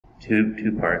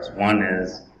two parts. One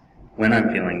is when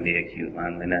I'm feeling the acute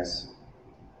loneliness,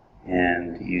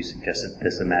 and you suggested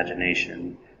this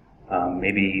imagination.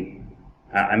 Maybe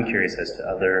I'm curious as to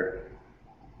other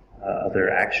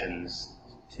actions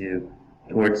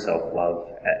towards self-love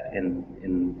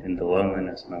in the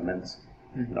loneliness moments.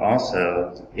 And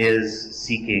also, is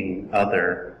seeking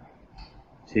other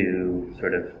to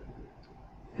sort of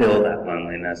fill that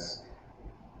loneliness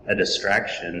a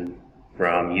distraction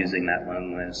from using that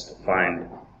loneliness to find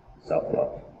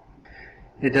self-love?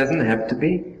 It doesn't have to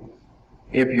be,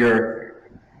 if you're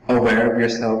aware of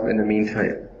yourself in the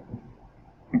meantime.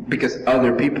 Because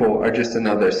other people are just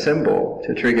another symbol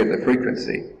to trigger the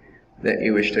frequency that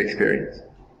you wish to experience.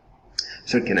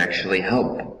 So it can actually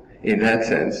help, in that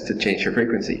sense, to change your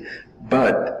frequency.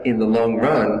 But in the long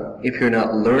run, if you're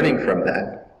not learning from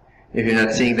that, if you're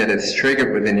not seeing that it's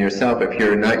triggered within yourself, if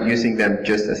you're not using them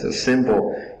just as a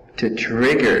symbol to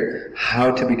trigger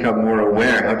how to become more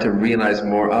aware, how to realize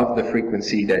more of the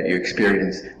frequency that you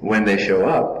experience when they show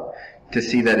up, to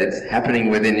see that it's happening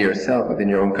within yourself, within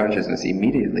your own consciousness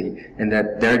immediately, and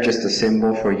that they're just a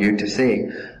symbol for you to say,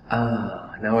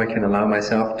 now I can allow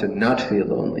myself to not feel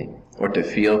lonely, or to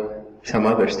feel some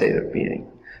other state of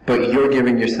being. But you're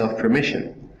giving yourself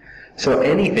permission. So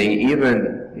anything,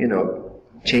 even,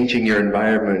 changing your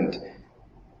environment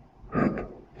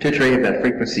to trigger that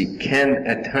frequency can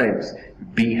at times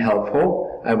be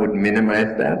helpful. I would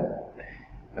minimize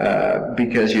that,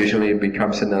 because usually it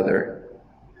becomes another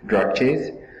drug chase.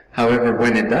 However,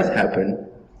 when it does happen,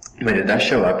 when it does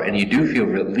show up and you do feel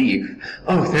relief,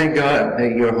 oh, thank God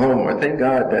that you're home, or thank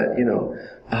God that,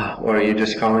 or you're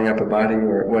just calling up a body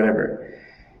or whatever.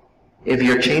 If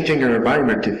you're changing your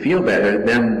environment to feel better,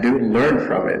 then do learn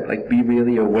from it. Like, be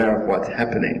really aware of what's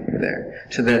happening there,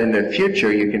 so that in the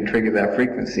future you can trigger that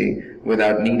frequency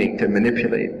without needing to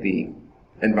manipulate the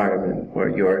environment or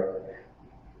your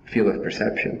field of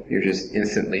perception. You're just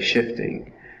instantly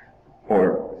shifting,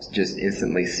 or just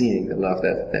instantly seeing the love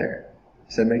that's there.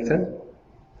 Does that make sense?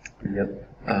 Yep.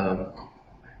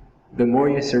 The more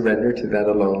you surrender to that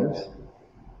aloneness,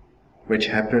 which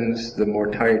happens the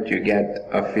more tired you get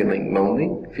of feeling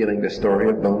lonely, feeling the story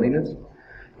of loneliness,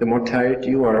 the more tired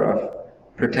you are of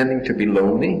pretending to be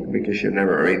lonely, because you're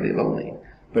never really lonely.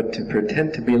 But to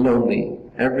pretend to be lonely,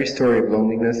 every story of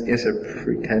loneliness is a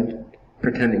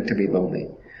pretending to be lonely.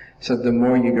 So the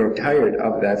more you grow tired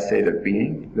of that state of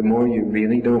being, the more you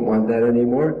really don't want that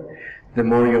anymore, the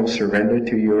more you'll surrender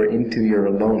into your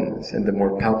aloneness, and the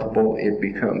more palpable it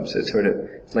becomes.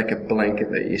 It's like a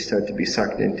blanket that you start to be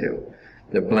sucked into.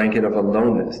 The blanket of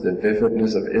aloneness, the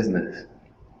vividness of isness.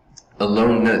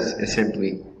 Aloneness is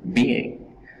simply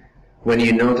being. When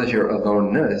you notice your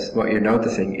aloneness, what you're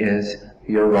noticing is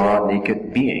your raw,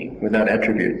 naked being, without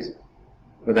attributes,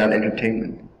 without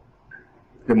entertainment.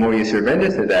 The more you surrender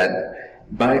to that,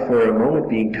 by for a moment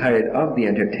being tired of the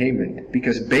entertainment,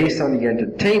 because based on the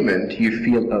entertainment, you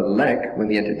feel a lack when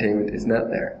the entertainment is not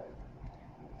there.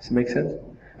 Does it make sense?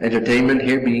 Entertainment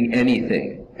here being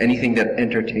anything. Anything that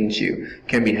entertains you.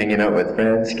 Can be hanging out with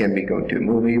friends, can be going to a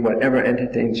movie, whatever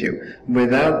entertains you.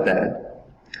 Without that,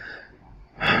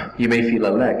 you may feel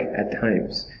a lack at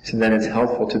times. So then it's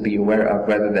helpful to be aware of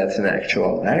whether that's an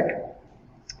actual lack,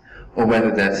 or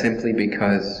whether that's simply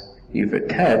because you've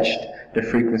attached the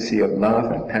frequency of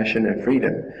love and passion and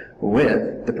freedom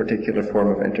with the particular form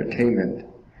of entertainment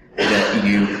that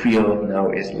you feel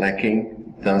now is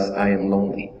lacking, thus I am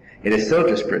lonely. It is still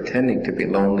just pretending to be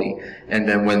lonely, and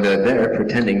then when they're there,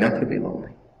 pretending not to be lonely.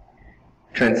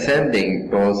 Transcending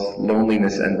both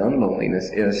loneliness and non-loneliness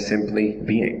is simply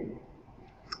being,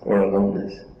 or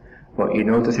aloneness. What you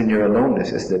notice in your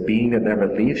aloneness is the being that never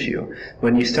leaves you.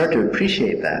 When you start to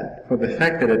appreciate that, for the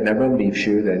fact that it never leaves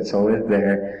you, that it's always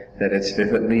there, that it's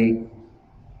vividly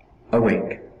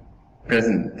awake,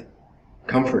 present,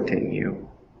 comforting you,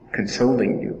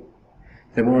 consoling you,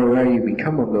 the more aware you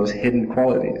become of those hidden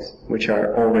qualities, which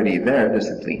are already there, they're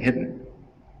simply hidden.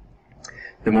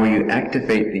 The more you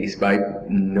activate these by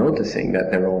noticing that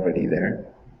they're already there,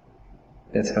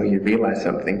 that's how you realize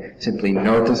something. Simply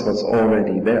notice what's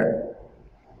already there.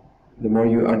 The more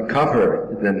you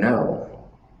uncover the now,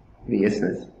 the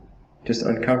isness, just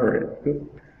uncover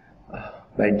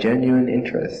it by genuine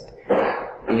interest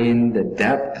in the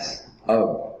depths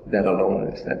of that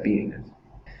aloneness, that beingness.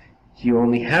 You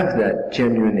only have that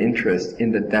genuine interest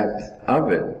in the depth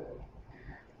of it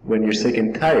when you're sick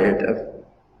and tired of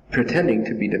pretending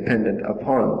to be dependent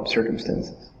upon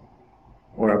circumstances,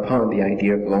 or upon the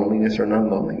idea of loneliness or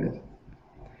non-loneliness.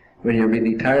 When you're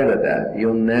really tired of that,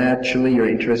 your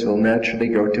interest will naturally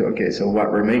go to, okay, so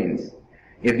what remains?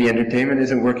 If the entertainment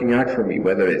isn't working out for me,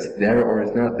 whether it's there or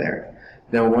it's not there,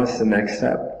 Now what's the next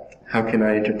step? How can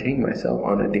I entertain myself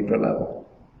on a deeper level?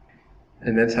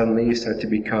 And then suddenly you start to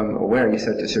become aware, you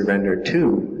start to surrender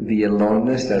to the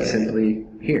aloneness that's simply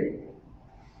here.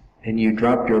 And you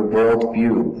drop your world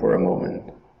view for a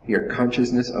moment, your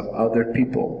consciousness of other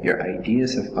people, your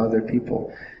ideas of other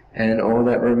people, and all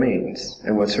that remains.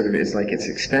 And what sort of is like it's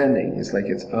expanding, it's like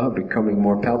it's becoming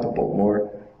more palpable,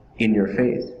 more in your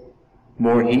face,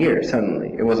 more here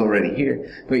suddenly. It was already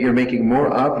here, but you're making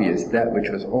more obvious that which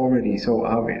was already so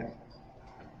obvious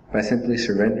by simply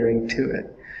surrendering to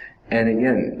it. And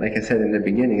again, like I said in the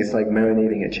beginning, it's like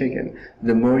marinating a chicken.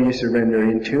 The more you surrender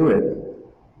into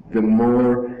it, the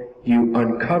more you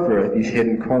uncover these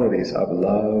hidden qualities of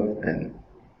love and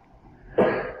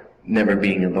never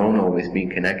being alone, always being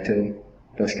connected,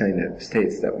 those kind of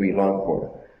states that we long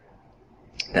for,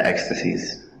 the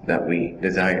ecstasies that we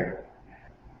desire.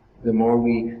 The more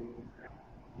we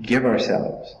give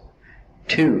ourselves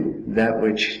to that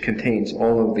which contains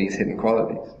all of these hidden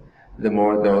qualities, the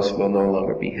more those will no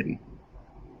longer be hidden.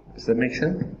 Does that make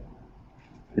sense?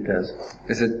 It does.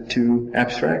 Is it too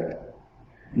abstract?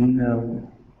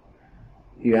 No.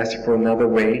 You asked for another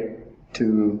way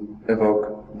to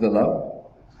evoke the love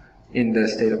in the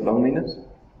state of loneliness?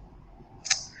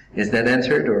 Is that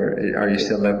answered, or are you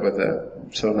still left with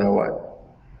so now what?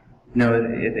 No,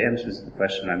 it answers the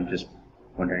question. I'm just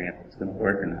wondering if it's going to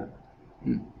work or not.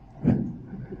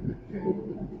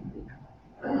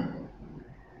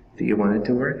 Do you want it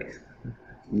to work?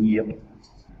 Yep.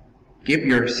 Give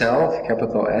yourself,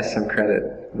 capital S, some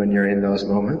credit when you're in those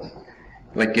moments.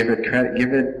 Like give it credit,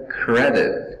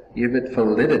 give it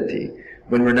validity.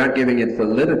 When we're not giving it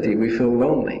validity, we feel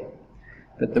lonely.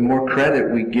 But the more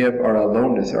credit we give our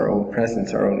aloneness, our own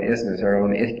presence, our own isness, our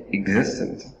own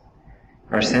existence,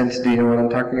 our sense, do you know what I'm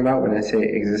talking about when I say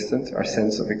existence? Our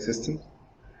sense of existence?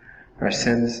 Our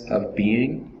sense of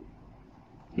being?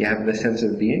 You have the sense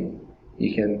of being?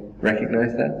 You can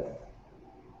recognize that?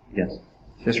 Yes.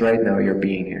 Just right now you're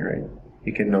being here, right?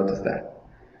 You can notice that.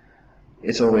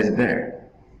 It's always there.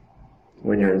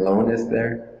 When you're alone, it's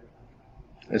there.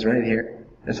 It's right here.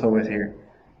 It's always here.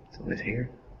 It's always here.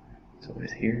 It's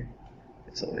always here.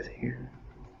 It's always here.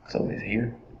 It's always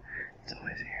here. It's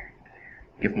always here.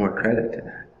 Give more credit to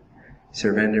that.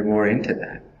 Surrender more into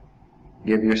that.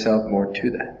 Give yourself more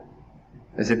to that.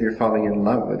 As if you're falling in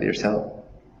love with yourself.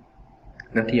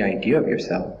 Not the idea of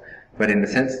yourself, but in the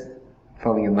sense,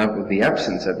 falling in love with the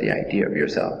absence of the idea of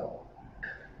yourself.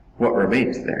 What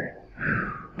remains there?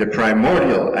 The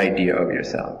primordial idea of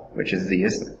yourself, which is the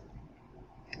isn't.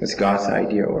 It's God's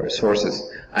idea, or Source's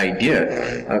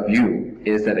idea of you,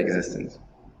 is that existence.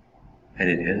 And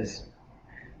it is.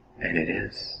 And it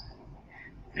is.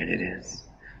 And it is.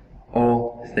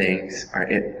 All things are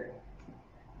it.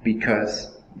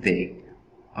 Because they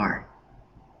are.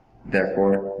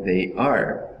 Therefore, they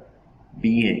are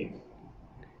being.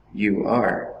 You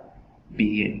are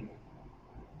being.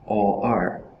 All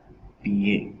are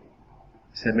being.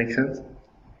 Does that make sense?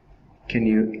 Can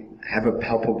you have a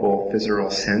palpable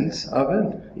physical sense of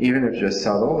it? Even if just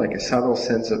subtle, like a subtle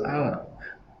sense of,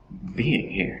 being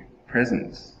here,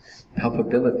 presence,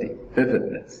 palpability,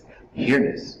 vividness,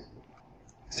 here-ness.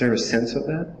 Is there a sense of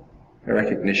that? A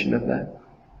recognition of that?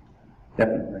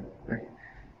 Definitely. Right.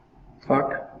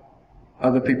 Fuck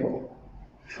other people.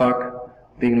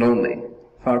 Fuck being lonely.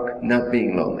 Fuck not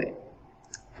being lonely.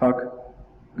 Fuck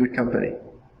good company.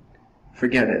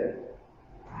 Forget it.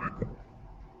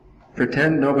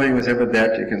 Pretend nobody was ever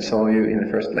there to console you in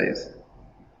the first place.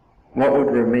 What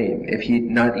would remain if you'd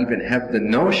not even have the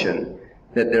notion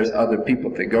that there's other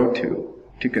people to go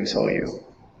to console you?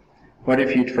 What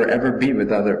if you'd forever be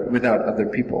without other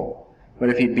people? What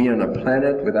if you'd be on a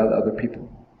planet without other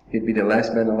people? You'd be the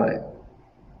last man alive.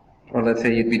 Or let's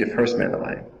say you'd be the first man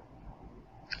alive.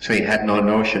 So you had no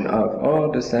notion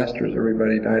of, disasters,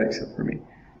 everybody died except for me.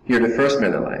 You're the first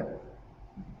man alive.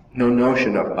 No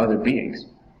notion of other beings.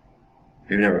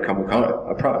 You've never come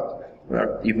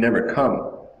you've never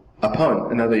come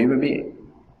upon another human being.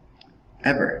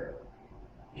 Ever.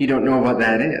 You don't know what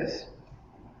that is.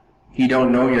 You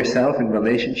don't know yourself in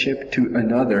relationship to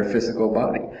another physical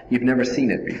body. You've never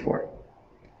seen it before.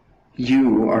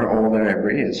 You are all there ever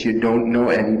is. You don't know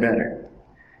any better.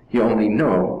 You only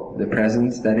know the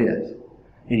presence that is.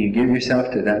 And you give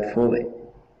yourself to that fully.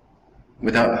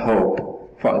 Without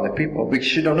hope for other people.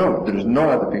 Because you don't know. There's no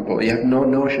other people. You have no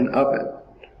notion of it.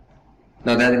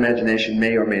 Now that imagination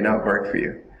may or may not work for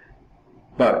you.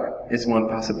 But it's one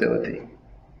possibility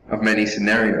of many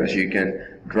scenarios you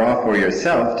can draw for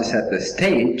yourself to set the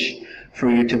stage for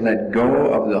you to let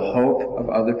go of the hope of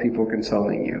other people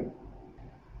consoling you.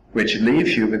 Which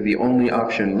leaves you with the only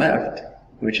option left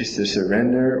which is to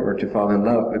surrender or to fall in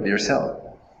love with yourself.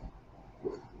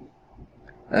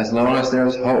 As long as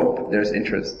there's hope, there's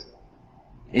interest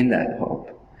in that hope.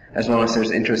 As long as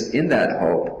there's interest in that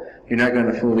hope, you're not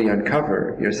going to fully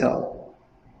uncover yourself,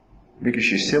 because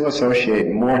you still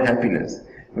associate more happiness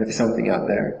with something out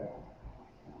there.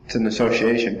 It's an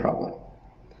association problem.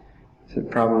 It's a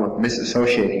problem of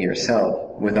misassociating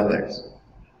yourself with others.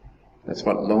 That's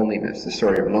what loneliness, the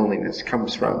story of loneliness,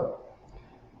 comes from.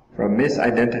 From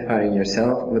misidentifying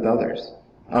yourself with others.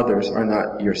 Others are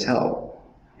not yourself.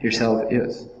 Yourself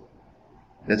is.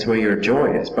 That's where your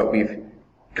joy is, but we've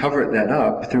covered that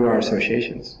up through our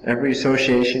associations. Every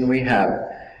association we have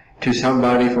to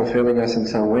somebody fulfilling us in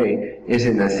some way is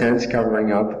in a sense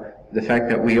covering up the fact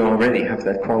that we already have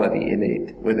that quality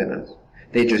innate within us.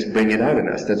 They just bring it out in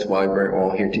us. That's why we're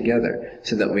all here together,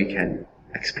 so that we can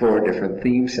explore different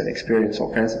themes and experience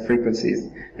all kinds of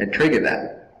frequencies and trigger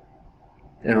that.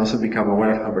 And also become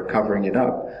aware of how we're covering it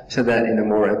up, so that in a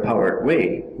more empowered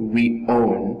way, we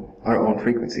own our own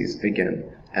frequencies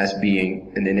again, as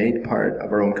being an innate part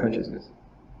of our own consciousness.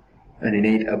 An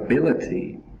innate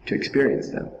ability to experience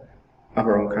them of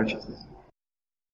our own consciousness.